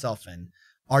find yourself in.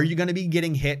 Are you going to be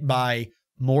getting hit by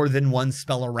more than one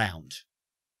spell a round?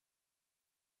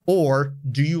 Or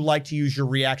do you like to use your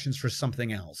reactions for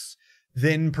something else?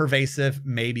 Then Pervasive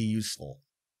may be useful.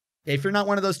 If you're not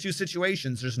one of those two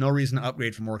situations, there's no reason to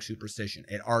upgrade from Orc Superstition.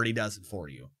 It already does it for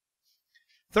you.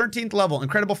 13th level,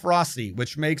 Incredible Ferocity,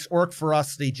 which makes Orc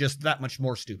Ferocity just that much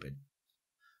more stupid.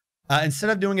 Instead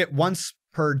of doing it once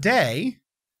per day,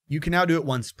 you can now do it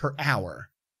once per hour.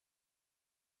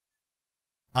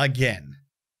 Again,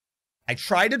 I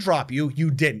tried to drop you,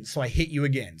 you didn't, so I hit you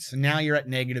again. So now you're at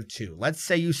 -2. Let's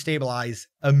say you stabilize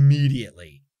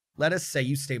immediately. Let us say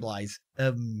you stabilize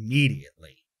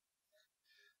immediately.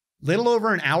 Little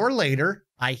over an hour later,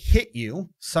 I hit you.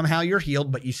 Somehow you're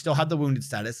healed, but you still have the wounded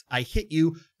status. I hit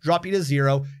you, drop you to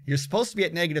 0. You're supposed to be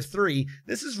at -3.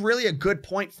 This is really a good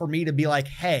point for me to be like,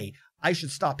 hey, I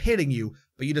should stop hitting you,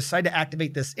 but you decide to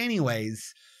activate this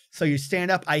anyways. So you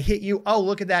stand up, I hit you. Oh,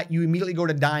 look at that. You immediately go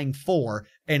to dying 4,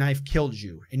 and I've killed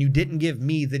you. And you didn't give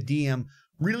me, the DM,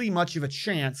 really much of a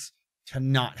chance to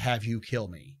not have you kill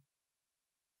me.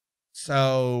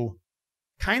 So,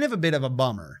 kind of a bit of a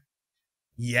bummer.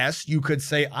 Yes, you could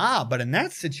say, but in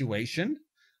that situation,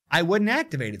 I wouldn't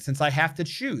activate it since I have to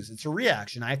choose. It's a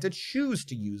reaction. I have to choose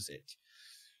to use it.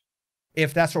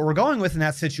 If that's what we're going with in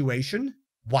that situation,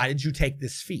 why did you take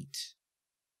this feat?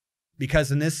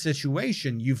 Because in this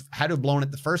situation, you've had to have blown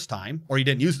it the first time, or you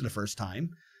didn't use it the first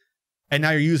time, and now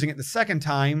you're using it the second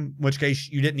time, in which case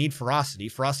you didn't need Ferocity.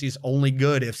 Ferocity is only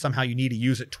good if somehow you need to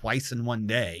use it twice in one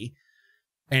day.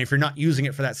 And if you're not using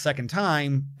it for that second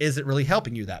time, is it really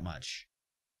helping you that much?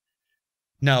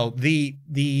 No,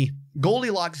 the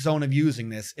Goldilocks zone of using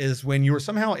this is when you are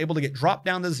somehow able to get dropped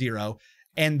down to 0,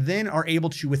 and then are able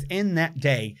to, within that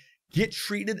day, get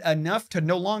treated enough to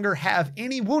no longer have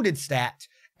any wounded stat,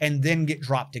 and then get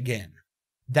dropped again.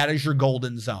 That is your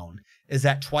golden zone, is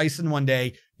that twice in one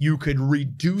day, you could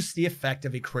reduce the effect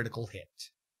of a critical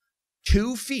hit.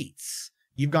 2 feats.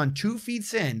 You've gone 2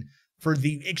 feats in for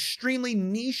the extremely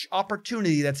niche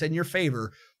opportunity that's in your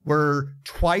favor, where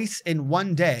twice in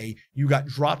one day, you got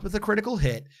dropped with a critical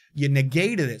hit, you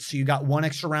negated it, so you got 1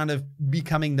 extra round of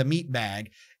becoming the meat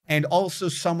bag, and also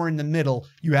somewhere in the middle,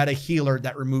 you had a healer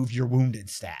that removed your wounded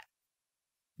stat.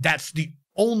 That's the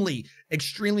only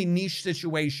extremely niche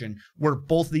situation where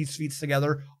both of these feats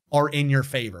together are in your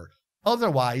favor.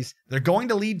 Otherwise, they're going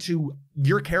to lead to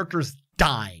your characters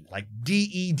dying, like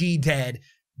DED dead,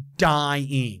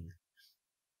 dying.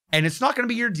 And it's not going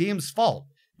to be your DM's fault.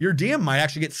 Your DM might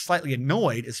actually get slightly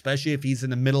annoyed, especially if he's in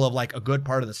the middle of like a good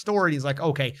part of the story. And he's like,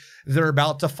 okay, they're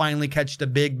about to finally catch the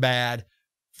big bad.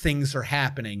 Things are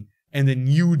happening. And then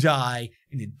you die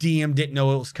and the DM didn't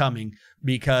know it was coming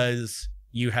because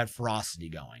you had Ferocity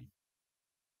going.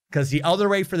 Because the other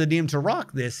way for the DM to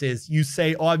rock this is you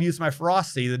say, oh, I've used my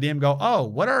Ferocity. The DM go, oh,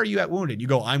 what are you at wounded? You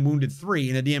go, I'm wounded 3.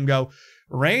 And the DM go,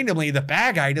 randomly, the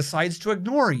bad guy decides to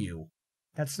ignore you.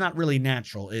 That's not really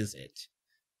natural, is it?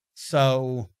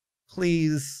 So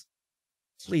please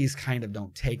kind of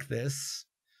don't take this.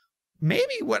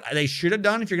 Maybe what they should have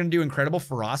done if you're going to do Incredible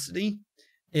Ferocity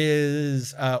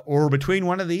is, or between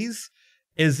one of these,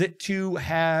 is it to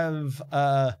have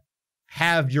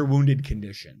your wounded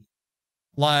condition.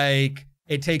 Like,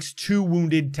 it takes 2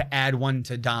 wounded to add 1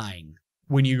 to dying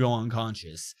when you go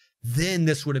unconscious. Then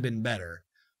this would have been better.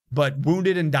 But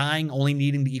wounded and dying only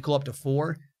needing to equal up to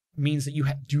 4 means that you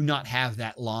do not have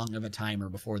that long of a timer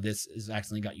before this has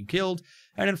accidentally got you killed.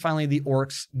 And then finally, the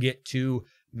orcs get to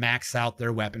max out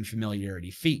their weapon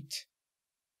familiarity feat.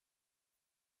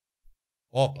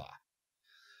 Opa.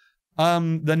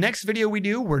 The next video we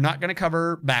do, we're not going to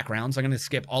cover backgrounds. I'm going to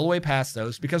skip all the way past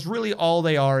those because really all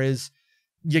they are is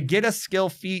you get a skill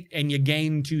feat and you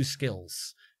gain 2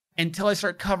 skills. Until I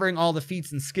start covering all the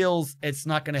feats and skills, it's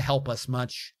not going to help us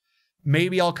much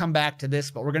Maybe I'll come back to this,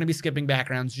 but we're going to be skipping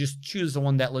backgrounds. Just choose the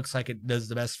one that looks like it does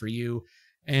the best for you.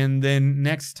 And then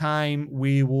next time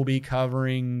we will be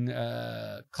covering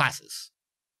classes.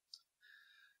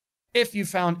 If you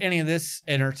found any of this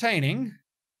entertaining,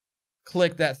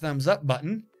 click that thumbs up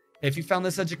button. If you found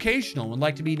this educational and would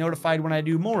like to be notified when I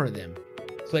do more of them,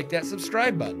 click that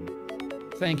subscribe button.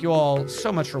 Thank you all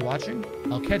so much for watching.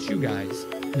 I'll catch you guys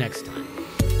next time.